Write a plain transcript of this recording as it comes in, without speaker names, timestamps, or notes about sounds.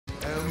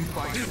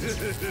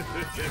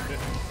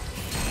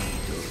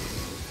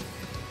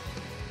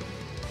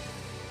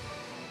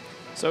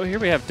So here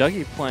we have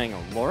Dougie playing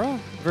Laura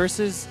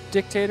versus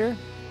Dictator,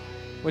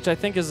 which I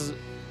think is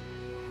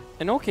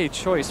an okay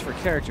choice for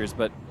characters,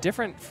 but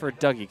different for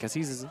Dougie because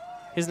his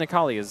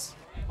Nikali is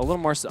a little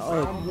more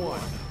solid.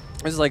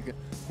 This is like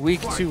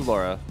week 2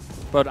 Laura,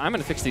 but I'm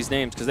going to fix these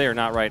names because they are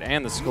not right,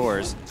 and the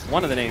scores.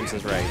 One of the names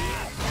is right.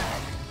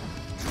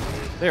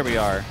 There we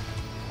are.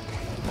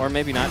 Or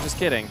maybe not, just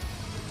kidding.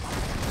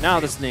 Now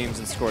this names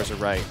and scores are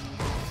right.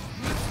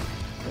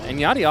 And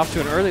Yadi off to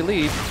an early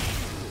lead.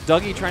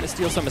 Dougie trying to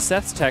steal some of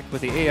Seth's tech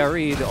with the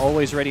ARE, the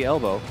always ready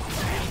elbow.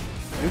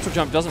 Neutral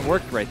jump doesn't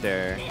work right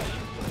there.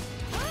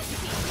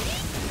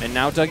 And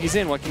now Dougie's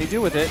in. What can he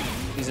do with it?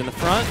 He's in the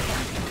front.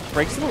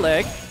 Breaks the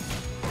leg.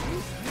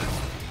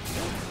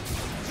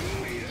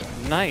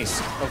 Nice.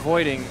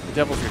 Avoiding the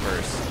Devil's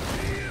Reverse.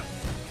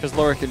 Because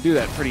Laura can do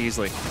that pretty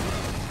easily.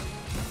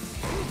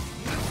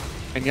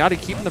 And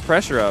Yadi keeping the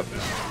pressure up.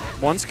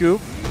 One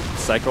scoop.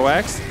 Psycho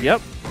Axe.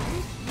 Yep.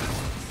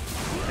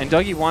 And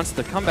Dougie wants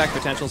the comeback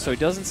potential, so he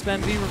doesn't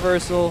spend V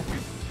reversal.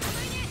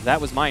 That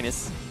was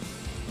minus.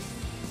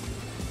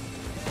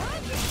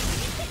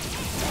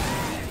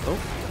 Oh.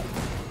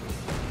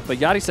 But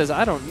Yadi says,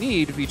 I don't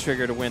need V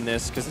trigger to win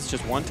this because it's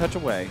just one touch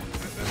away.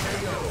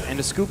 And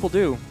a scoop will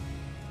do.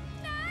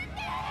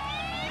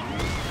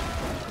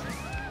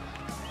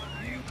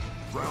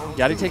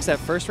 Yadi takes that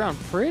first round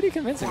pretty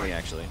convincingly,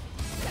 actually.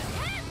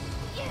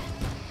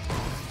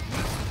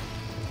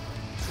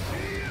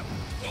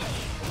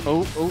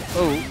 Oh, oh,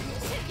 oh.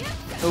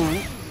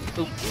 Oh,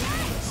 oh.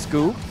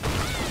 Scoop.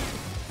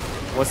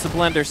 What's the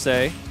blender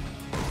say?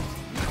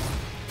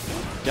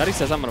 Yadi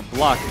says, I'm going to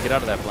block and get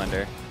out of that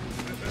blender.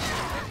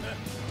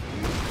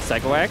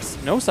 Psycho Axe?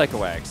 No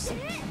Psycho Axe.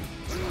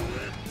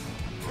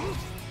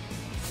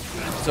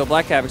 So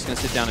Black Havoc's going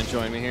to sit down and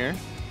join me here.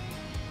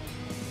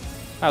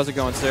 How's it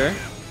going, sir?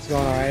 It's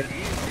going all right.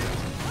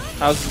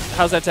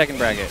 How's that Tekken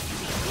bracket?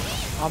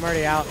 I'm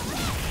already out.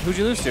 Who'd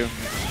you lose to?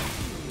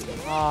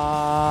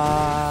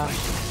 I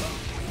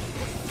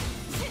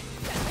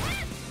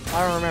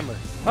don't remember.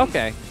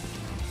 Okay.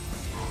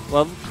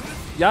 Well,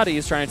 Yadi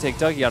is trying to take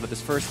Dougie out of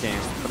this first game,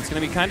 but it's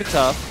going to be kind of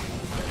tough.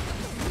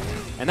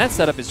 And that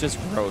setup is just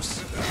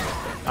gross.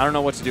 I don't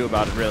know what to do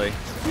about it, really.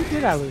 Who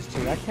did I lose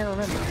to? I can't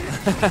remember.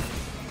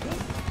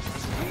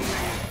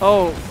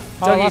 Oh,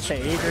 Dougie. I lost to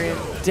Adrian.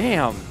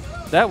 Damn.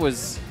 That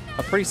was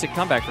a pretty sick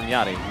comeback from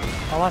Yadi.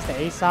 I lost to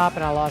Aesop,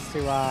 and I lost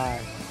to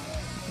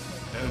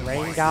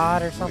Rain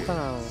God or something. I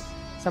don't know.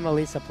 Some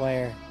Elisa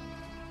player.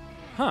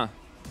 Huh.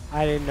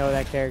 I didn't know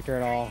that character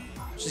at all.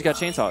 She's got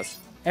chainsaws.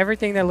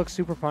 Everything that looked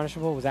super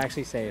punishable was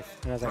actually safe.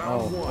 And I was like,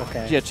 oh,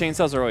 okay. Yeah,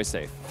 chainsaws are always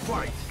safe.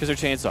 Because they're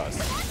chainsaws.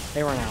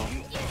 They weren't out.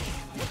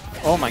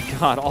 Oh my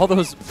god, all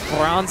those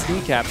bronze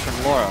kneecaps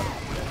from Laura.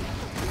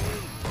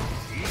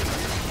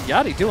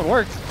 Yadi doing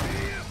work.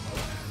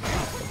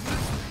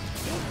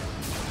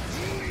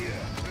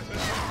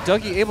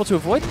 Dougie able to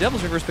avoid the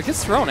Devil's Reverse, but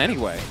gets thrown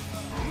anyway.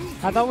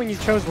 I thought when you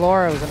chose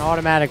Laura, it was an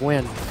automatic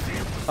win.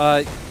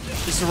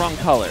 This is the wrong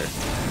color.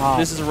 Oh,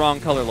 This is the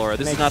wrong color, Laura.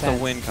 This is not sense.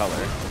 the win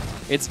color.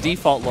 It's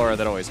default Laura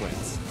that always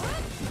wins.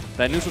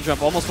 That neutral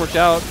jump almost worked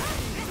out.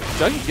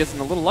 Dougie gets in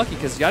a little lucky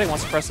because Yadi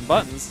wants to press some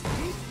buttons.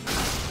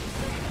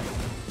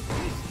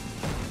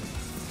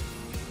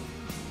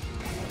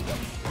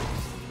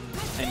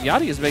 And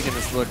Yadi is making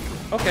this look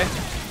okay.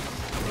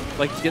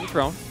 Like he's getting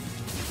thrown.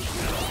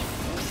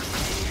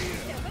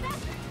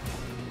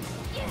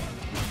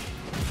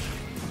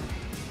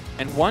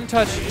 And one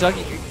touch,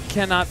 Dougie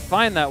cannot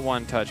find that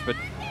one touch, but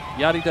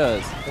Yadi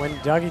does. When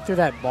Dougie threw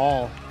that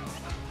ball,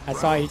 I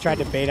saw he tried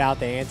to bait out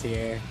the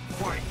anti-air.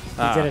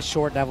 He did a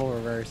short Devil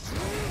Reverse.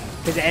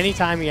 Because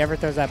anytime he ever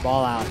throws that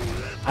ball out,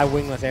 I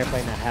wingless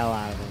airplane the hell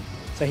out of him.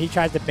 So he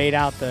tries to bait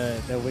out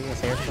the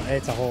wingless airplane.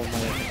 It's a whole nother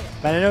thing.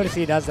 But I notice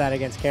he does that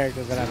against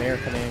characters that have air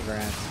command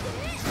grabs.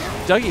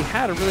 Dougie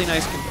had a really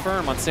nice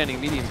confirm on standing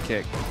medium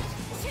kick,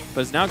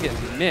 but is now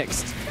getting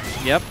mixed.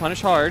 Yep,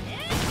 punish hard.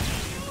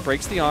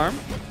 Breaks the arm.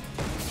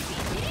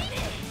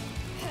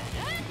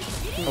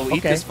 Oh,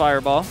 eat this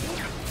fireball.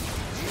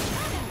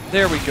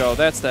 There we go.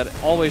 That's that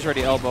always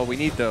ready elbow. We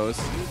need those.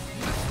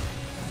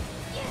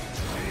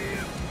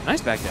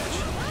 Nice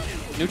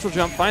backdash. Neutral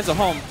jump finds a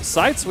home.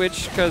 Side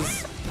switch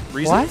because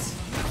reasons.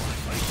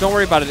 What? Don't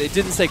worry about it. It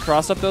didn't say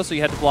cross up though, so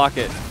you had to block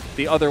it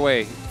the other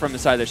way from the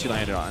side that she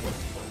landed on.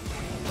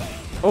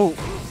 Oh,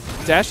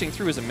 dashing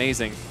through is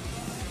amazing.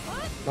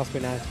 Must be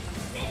nice.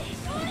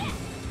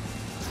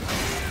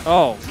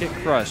 Oh, get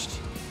crushed.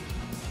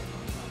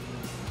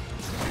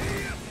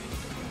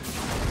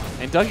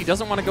 And Dougie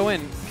doesn't want to go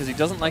in because he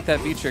doesn't like that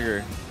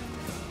V-trigger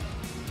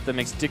that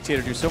makes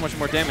Dictator do so much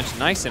more damage.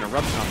 Nice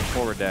interruption on the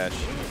forward dash.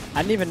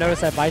 I didn't even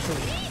notice that Bison's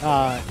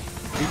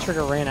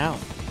V-trigger ran out.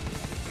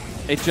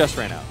 It just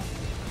ran out.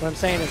 What I'm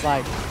saying is,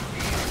 like,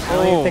 I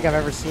don't even think I've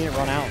ever seen it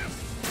run out.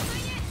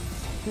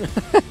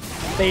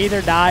 They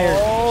either die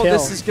or kill.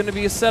 This is going to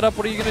be a setup.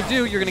 What are you going to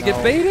do? You're going to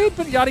get baited,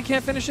 but Yadi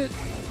can't finish it.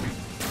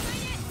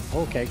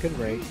 Okay, good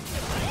break.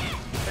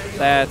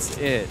 That's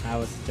it. I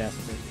was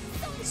desperate.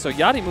 So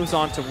Yadi moves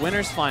on to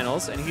winners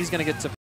finals, and he's going to get to